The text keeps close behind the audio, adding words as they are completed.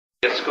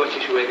A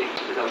Scottish wedding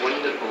is a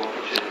wonderful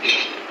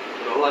opportunity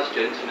for all us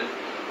gentlemen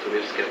to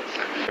wear skirts.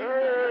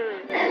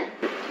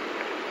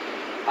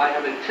 I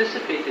have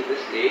anticipated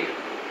this day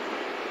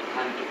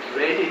and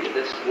dreaded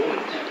this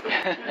moment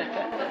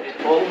in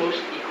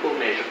almost equal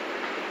measure.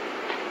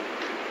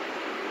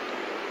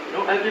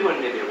 Not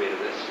everyone may be aware of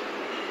this.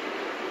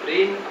 The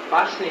brain, a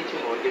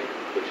fascinating organ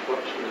which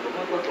works from the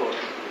moment we're born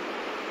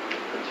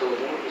until the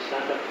moment we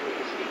stand up to make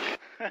a speech.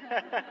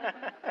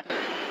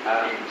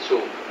 So,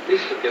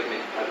 please forgive me,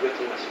 I've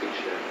written my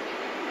speech down.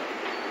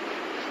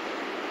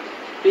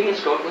 Being in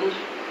Scotland,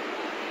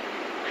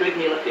 Crude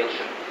Neil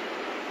Henderson,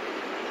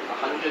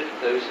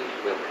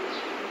 100,000 welcomes.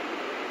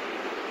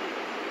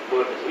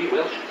 Or, as we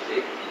Welsh would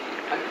say,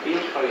 I'd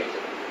feel proud of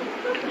him.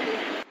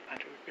 And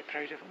we'd be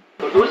proud of him.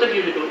 For those of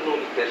you who don't know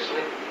me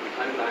personally,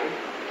 I'm Ryan.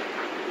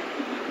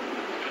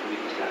 We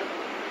stand.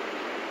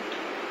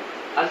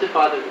 As the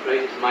father of the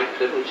bride, it's my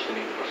privilege to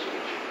make the first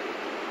speech.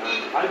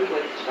 And I would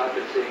like to start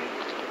by saying,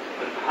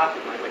 on behalf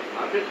of my wife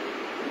Margaret,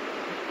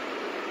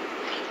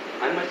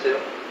 and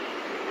myself,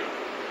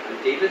 and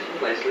David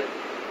and Leslie,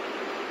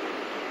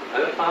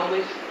 our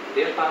families,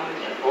 their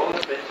families, and all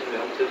our friends and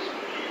relatives,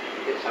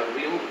 it's a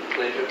real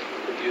pleasure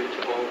for you to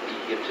all be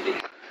here today.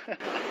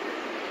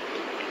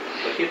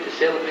 We're here to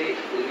celebrate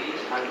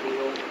Louise and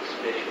Neil's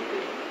special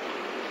day.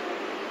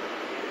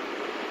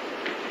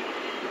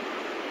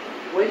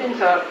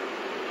 Weddings are,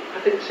 I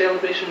think,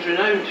 celebrations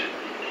renowned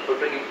for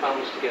bringing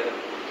families together.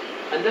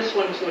 And this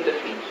one's no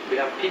different. We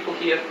have people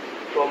here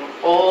from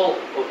all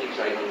of these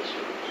islands.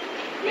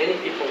 Many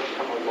people have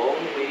come a long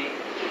way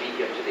to be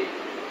here today.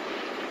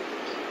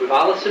 We've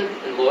Alison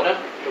and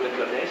Laura from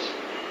Inverness,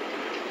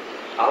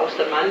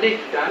 Alistair, Mandy,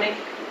 Danny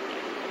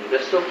from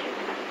Bristol,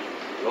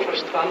 Robert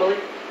and family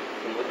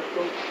from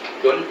Liverpool,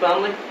 John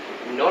family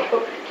from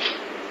Norfolk,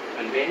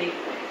 and many,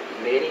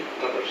 many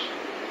others.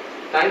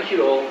 Thank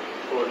you all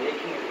for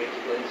making your way to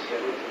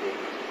Glenskirlie today.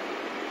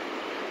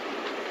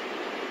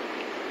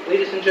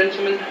 Ladies and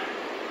gentlemen,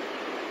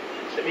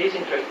 it's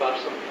amazing how far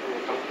some people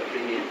will come for a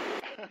free meal.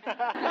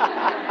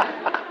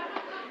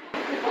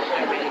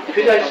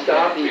 Could I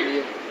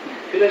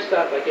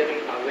start by giving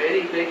a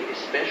very big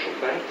special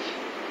thanks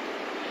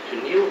to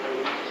Neil and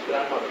Louise's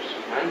grandmothers,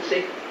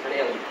 Nancy and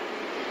Ellen.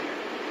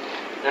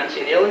 Nancy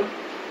and Ellen,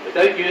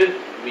 without you,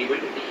 we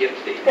wouldn't be here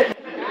today.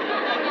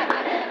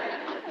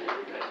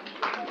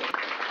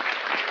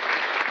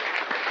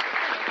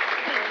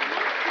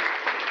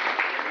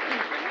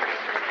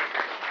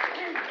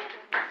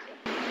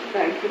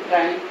 Thank you,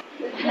 Frank.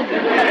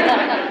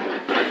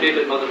 My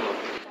favourite mother-in-law.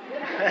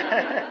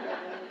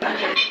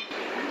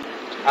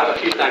 I have a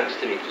few thanks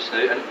to make just now,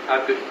 and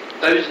I've got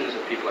thousands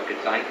of people I could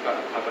thank, but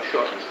I have a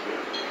short list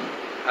here.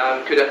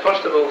 Could I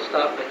first of all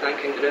start by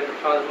thanking the Reverend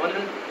Father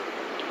Monaghan?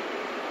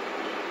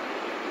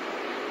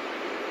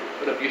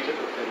 What a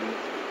beautiful ceremony.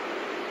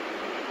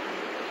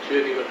 The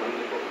two of you were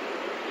wonderful,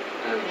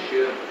 and I'm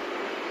sure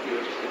you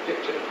were just a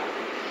picture of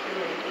happiness.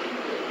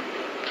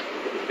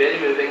 It was very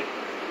moving,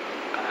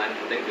 and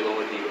I think we'll all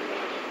agree with that.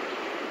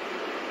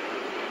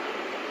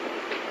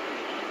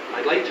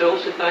 I'd like to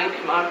also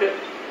thank Margaret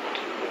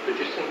for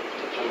producing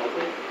such a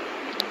lovely,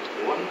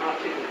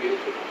 warm-hearted and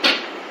beautiful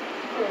piece.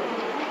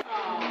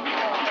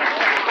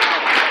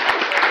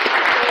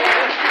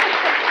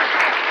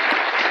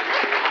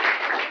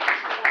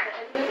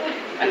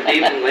 And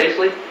David and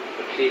Leslie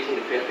for creating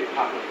the perfect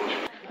partner for me.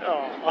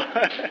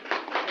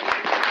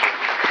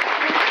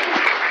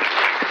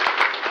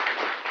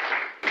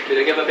 Could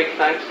I give a big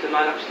thanks to the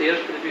man upstairs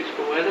for the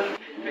beautiful weather?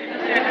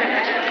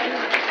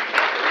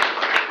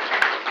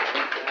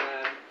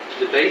 To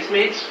the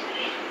bridesmaids,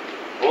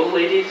 all the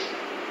ladies,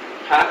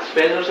 hats,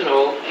 feathers and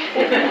all,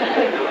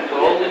 for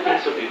all looking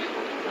so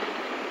beautiful.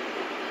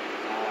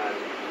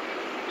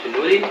 To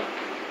Noreen,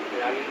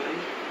 where are you, Noreen?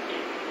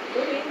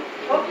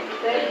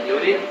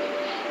 Noreen,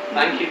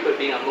 thank you for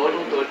being a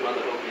model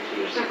godmother all these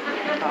years.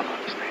 That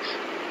was nice.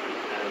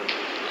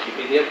 You've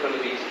been there for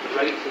Louise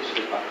right since she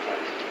was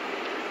baptised.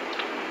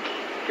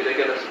 Could I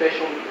give a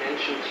special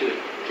mention to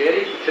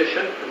Jerry,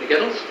 Patricia and the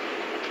girls?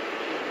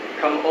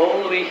 Come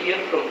all the way here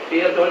from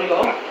fair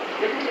Donegal.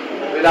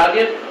 Where are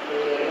you?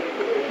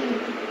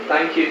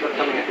 Thank you for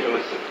coming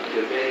across.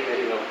 You're very,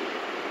 very welcome.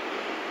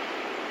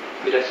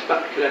 Could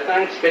I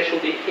thank Special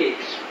Day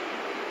Cakes?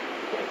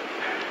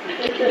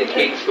 The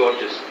cake's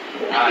gorgeous.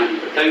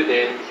 And without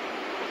them,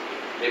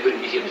 they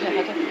wouldn't be here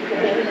today.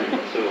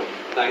 So,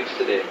 thanks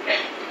to them.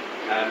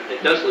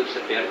 It does look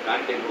superb.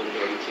 I think we'll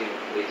enjoy eating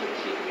later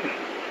this evening.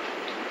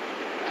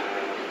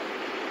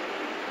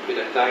 Could I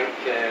thank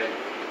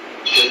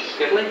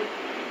Glenskirlie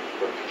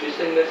for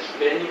producing this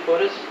venue for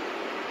us? I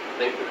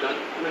think we've done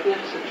a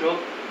magnificent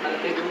job, and I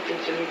think we'll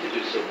continue to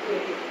do so.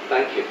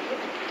 Thank you.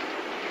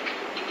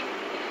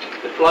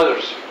 The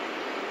flowers.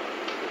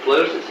 The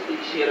flowers that you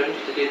see around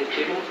you today on the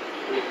tables,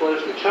 and the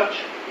flowers in the church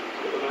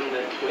that were on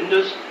the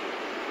windows,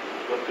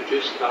 were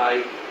produced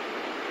by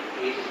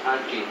Louise's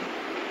Aunt Jean,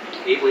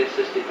 ably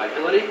assisted by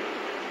Hilary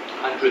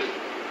and Ruth,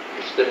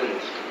 the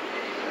Stirlings.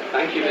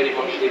 Thank you very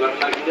much, they were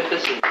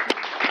magnificent.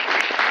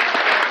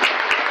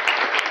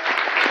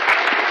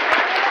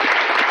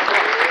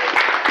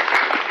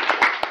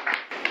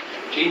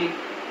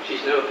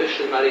 She's now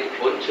officially married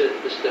onto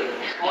the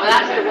Stirlings. Oh,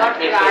 that's the word,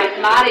 right?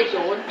 Married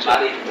on.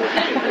 Married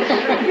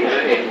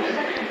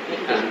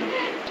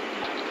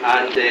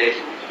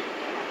onto.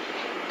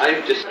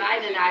 I've just...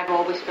 Brian and I have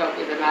always felt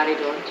we were married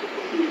on to.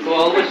 Oh,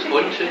 always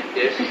onto,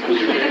 yes.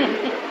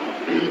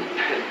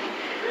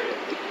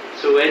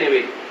 So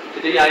anyway,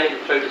 today I am the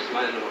proudest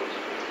man in the world.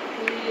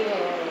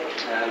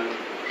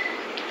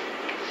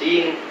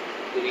 Seeing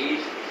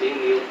Louise, seeing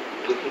Neil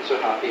looking so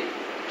happy,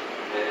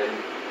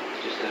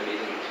 it's just an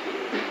amazing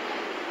experience.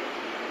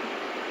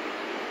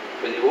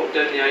 When they walked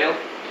down the aisle,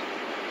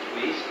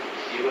 Louise,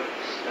 you were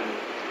stunning.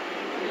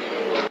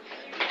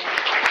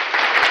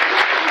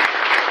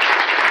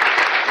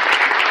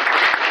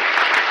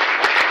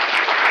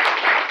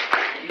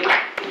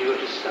 You were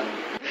just stunning.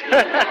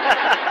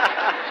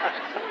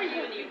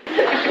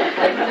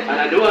 And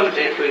I know I'm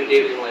echoing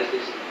David and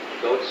Leslie's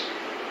thoughts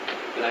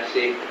when I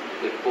say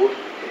they're both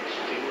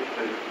extremely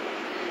proud.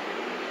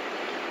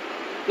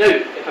 Now,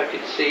 if I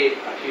could say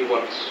a few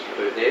words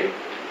about them,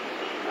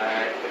 if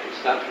I could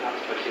start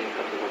perhaps by saying a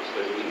couple of words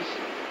about Louise.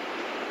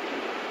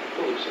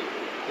 Oh, so.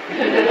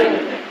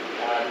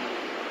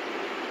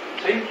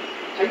 Time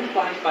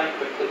flies by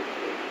quickly.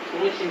 It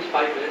only seems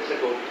 5 minutes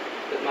ago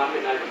that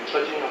Margaret and I were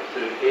trudging up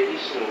through heavy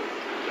snow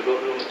to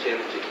Rotterdam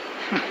maternity.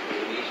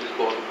 Louise was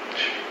born.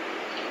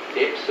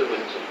 Depths of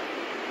winter.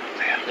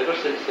 Ever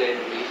since then,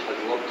 Louise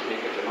has loved to make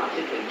a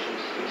dramatic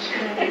entrance in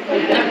snow.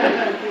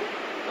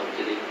 Up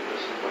today,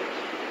 this is white.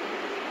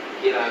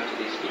 Here I am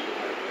today speaking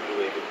at the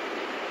wedding.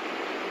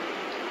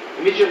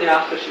 Immediately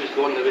after she was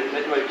born, the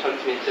midwife turned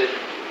to me and said,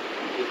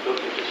 "Your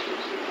daughter just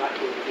looks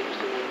exactly like the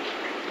Dexter Lynch."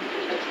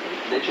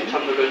 And then she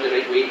turned around the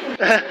right way.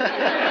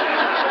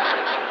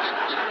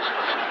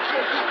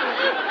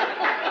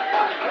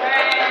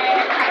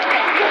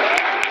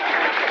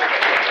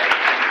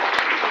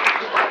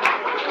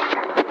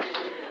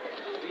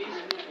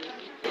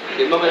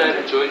 Your mum and I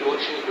enjoyed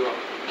watching you grow up.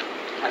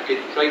 I could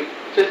write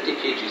 50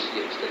 pages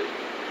here instead of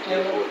 3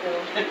 or 4.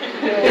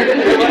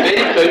 I'm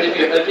very proud of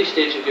you at every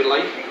stage of your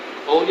life,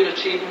 all your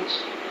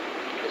achievements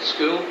at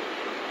school,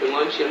 the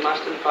launch of your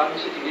Master in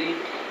Pharmacy degree.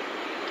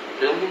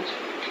 Brilliant.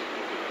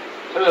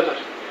 However,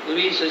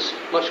 Louise is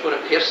much more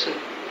a person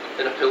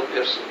than a pill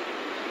person,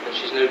 and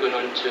she's now going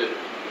on to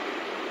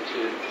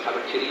have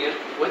a career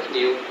with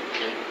Neil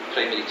in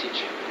primary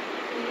teaching.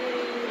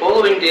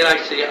 Following, dare I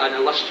say, an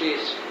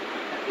illustrious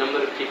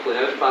number of people in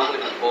our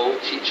family are all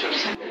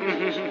teachers.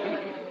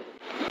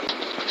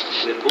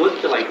 We're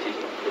both delighted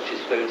that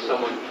she's found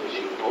someone who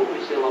she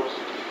obviously loves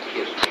and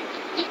cares for.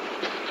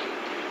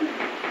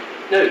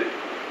 Now,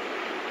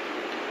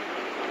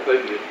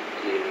 about you,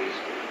 today, Louise.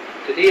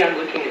 Today I'm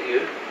looking at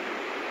you.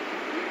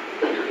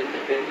 You're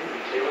independent,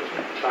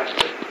 intelligent,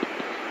 attractive.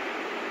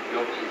 You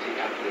obviously take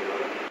after your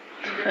mother.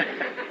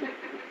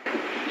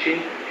 She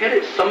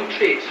inherits some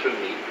traits from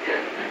me.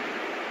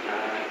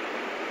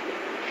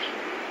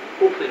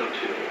 Hopefully not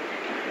too many.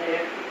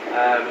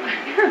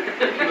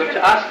 If you were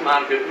to ask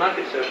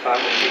Margaret's our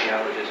family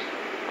genealogist,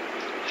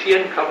 she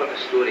uncovered a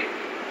story,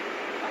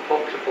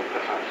 apocryphal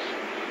perhaps,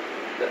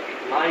 that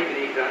my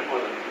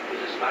great-grandmother was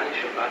a Spanish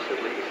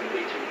ambassador ladies in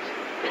waiting's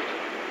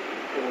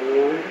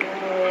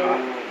daughter.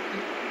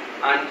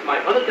 And my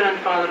other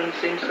grandfather on the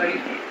same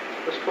side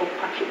was called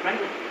Patrick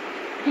Ringley,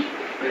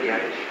 very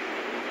Irish.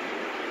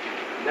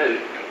 Now,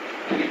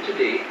 here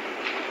today,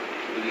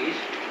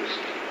 Louise was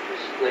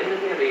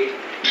splendidly arrayed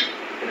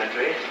in a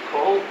dress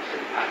called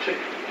St. Patrick,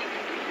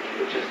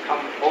 which has come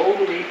all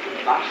the way from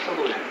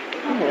Barcelona.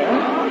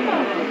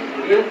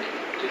 Neil,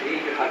 today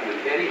you have your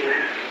very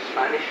own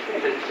Spanish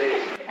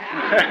princess.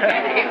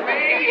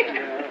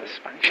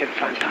 Spanish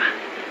infanta.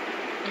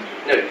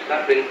 Now,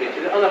 that brings me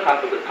to the other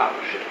half of the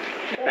partnership.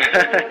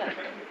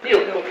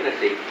 Neil, what can I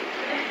say?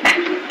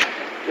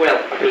 Well,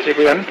 I was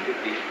because I'm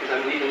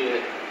leaving the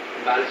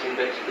embarrassing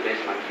bits to the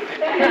best man.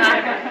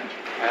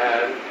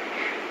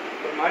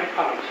 For my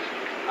part,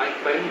 I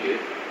found you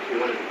to be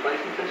one of the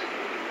pleasantest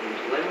and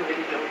most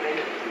level-headed young men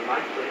it has been my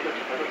pleasure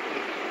to ever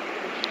meet.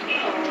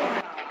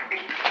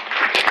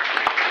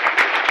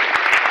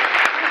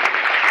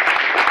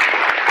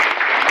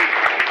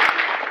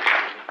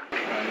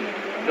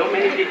 Not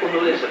many people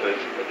know this about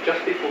him, but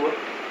just before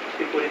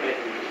he met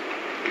me,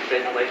 he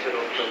sent a letter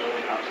off to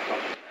Lonely Hearts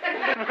Club.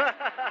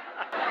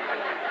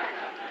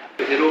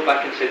 But they wrote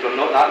back and said, "We're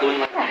not that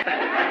lonely."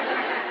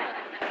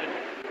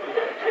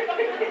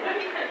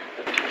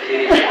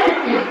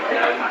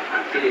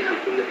 Seriously,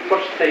 from the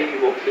first time you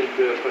walked in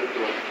through our front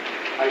door,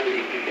 I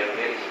believe you get a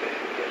very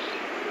special person.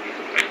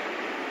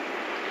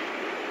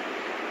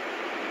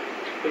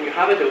 When you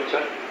have a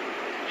daughter,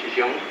 she's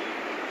young,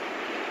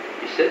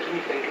 you sit and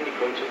you think and you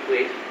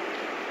contemplate,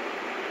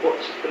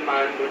 what's the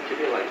man going to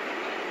be like?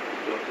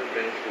 Daughter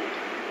brings home.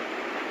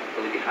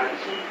 Will he be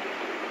handsome?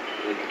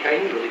 Will he be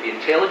kind? Will he be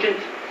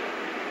intelligent?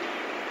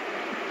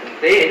 And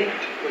then,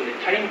 when the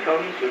time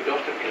comes, your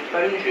daughter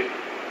confounds you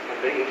by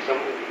bringing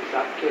someone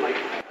exactly like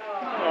that.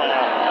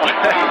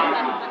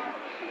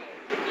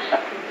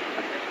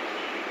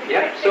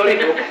 Yeah, sorry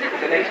folks,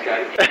 he's a nice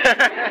guy.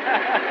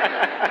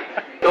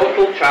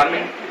 Thoughtful,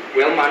 charming,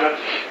 well-mannered,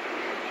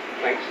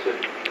 thanks to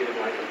David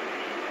Lighton.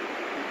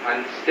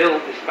 And still,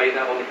 despite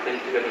that, only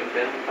claims to be an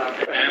infernal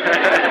father.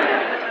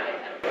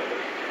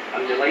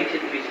 I'm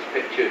delighted Louise's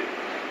picture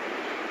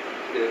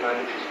to be the man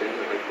who she spends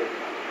her life with.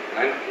 And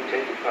I'm a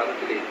contented father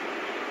today.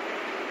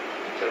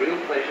 It's a real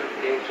pleasure,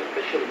 Neil, to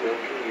officially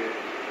welcome you.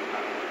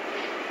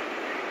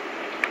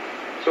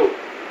 So,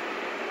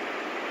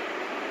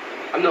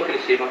 I'm not going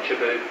to say much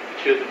about the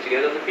two of them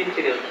together. They've been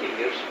together 3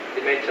 years.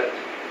 They met at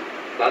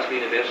Glasgow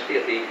University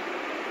at the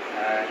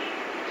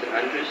St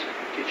Andrews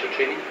teacher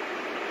training,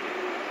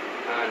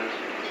 and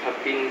have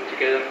been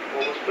together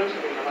almost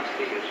constantly in the last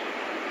 3 years.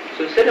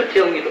 So instead of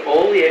telling you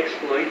all the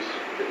exploits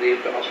that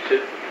they've got up to,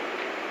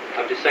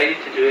 I've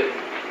decided to do it in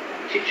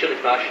teacherly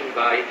fashion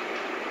by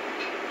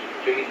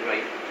doing it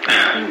right.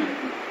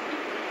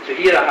 So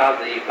here I have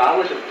the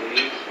Ballad of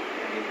Louise.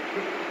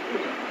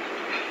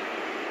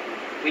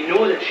 We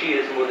know that she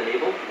is more than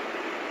able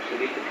to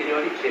read the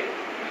periodic table.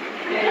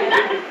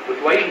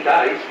 With widened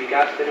eyes we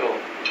gasp in awe,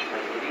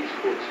 as Louise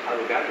quotes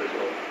Avogadro's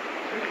law.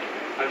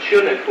 I'm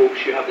sure now,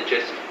 folks, you have the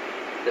gist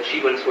that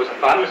she once was a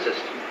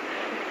pharmacist,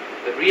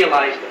 but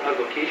realised that her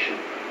vocation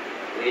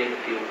lay in the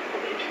field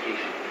of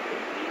education.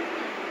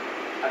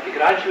 At the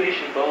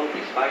graduation ball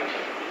he spied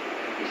her,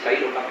 he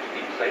sidled up to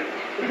be beside her.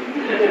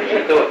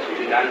 She thought,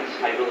 to dance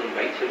I will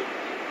invite him,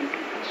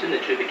 and soon the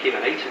two became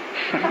an item.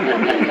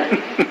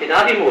 In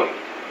Aviemore,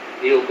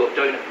 Neil got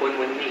down upon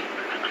one knee.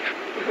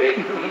 He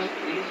begged,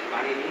 please,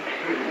 marry me.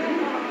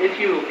 If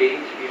you will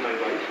deign to be my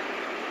wife,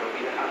 I'll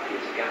be the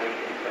happiest guy in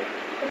sight.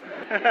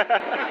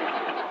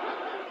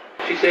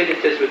 She said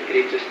it is with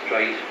greatest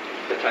pride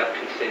that I'll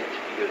consent to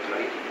be your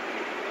bride,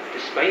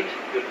 despite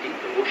your deep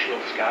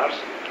emotional scars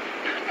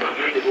and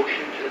your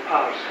devotion to the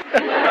pars.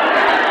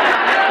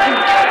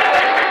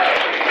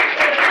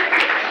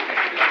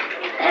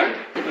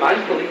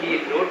 Manfully he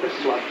ignored the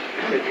slut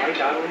and said, my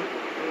darling,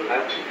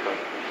 I'll concur.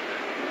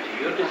 To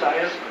your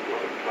desires and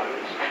loving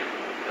plans,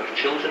 our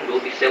children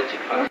will be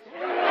Celtic fans.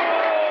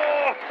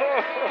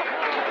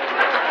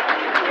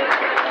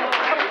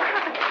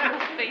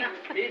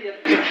 May their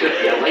future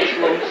be a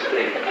lifelong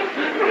strength,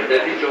 with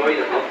every joy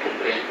that love can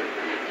bring,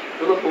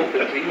 full of hope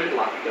and dream and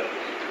laughter,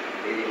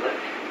 may they live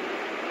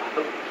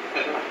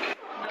ever after.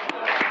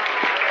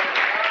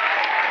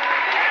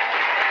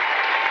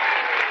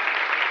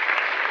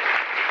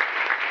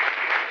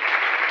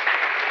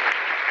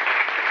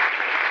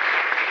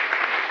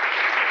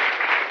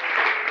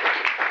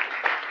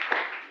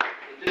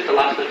 Just a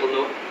last little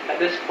note, at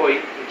this point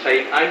in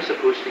time I'm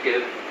supposed to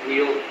give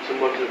Neil some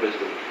words of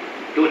wisdom.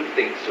 Don't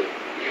think so.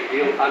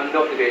 Neil, I'm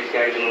not the best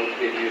guy in the world to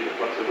give you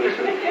words of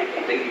wisdom. I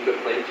think you've got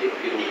plenty of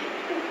your own.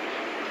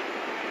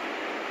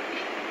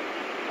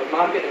 But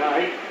Margaret and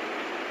I,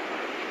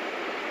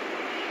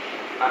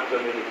 after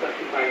nearly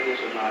 35 years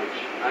of marriage,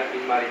 I've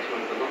been married to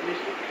one of the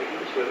loveliest and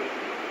kindest women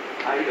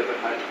I've ever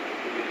had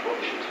the good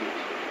fortune to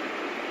meet.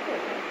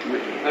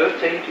 Our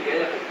time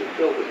together has been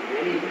filled with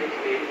many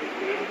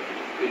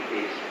good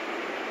days,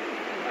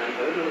 and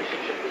our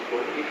relationship is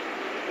bonded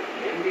with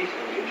memories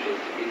and mutual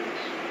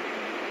experience.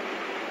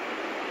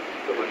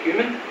 But we're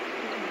human,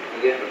 and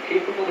therefore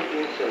capable of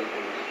doing silly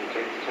things from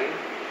time to time.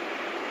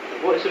 And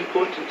what is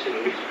important to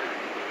note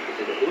is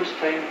that at those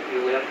times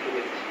we learn from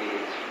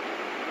experience,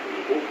 and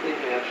we hopefully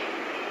emerge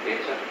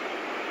better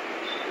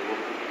and more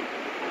complete.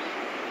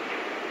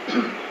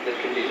 There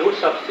can be no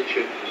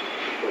substitute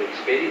for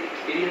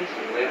experience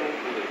and learning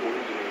from their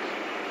own doings.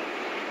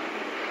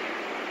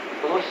 The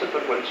philosopher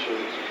once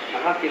wrote,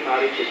 a happy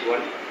marriage is one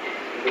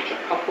in which a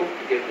couple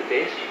give the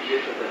best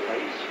years of their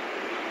lives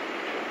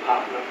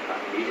partner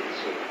that made it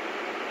so.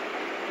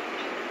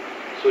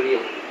 So Neil,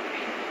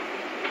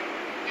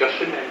 just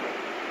remember,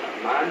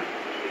 a man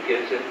who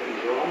gives in when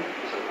he's wrong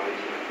is a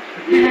wise man.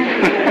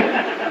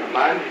 A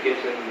man who gives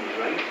in when he's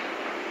right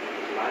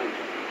is married.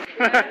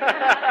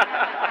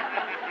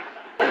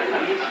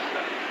 Louise,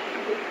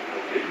 a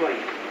good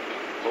wife,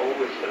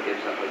 always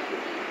forgives her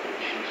husband when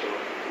she's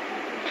wrong.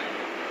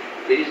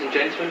 Ladies and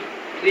gentlemen,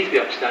 please be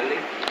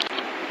upstanding.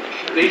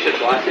 Raise your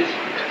glasses.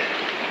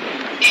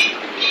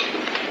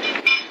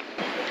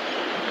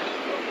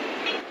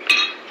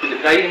 The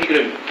bride and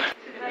groom.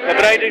 The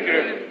bride and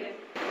groom.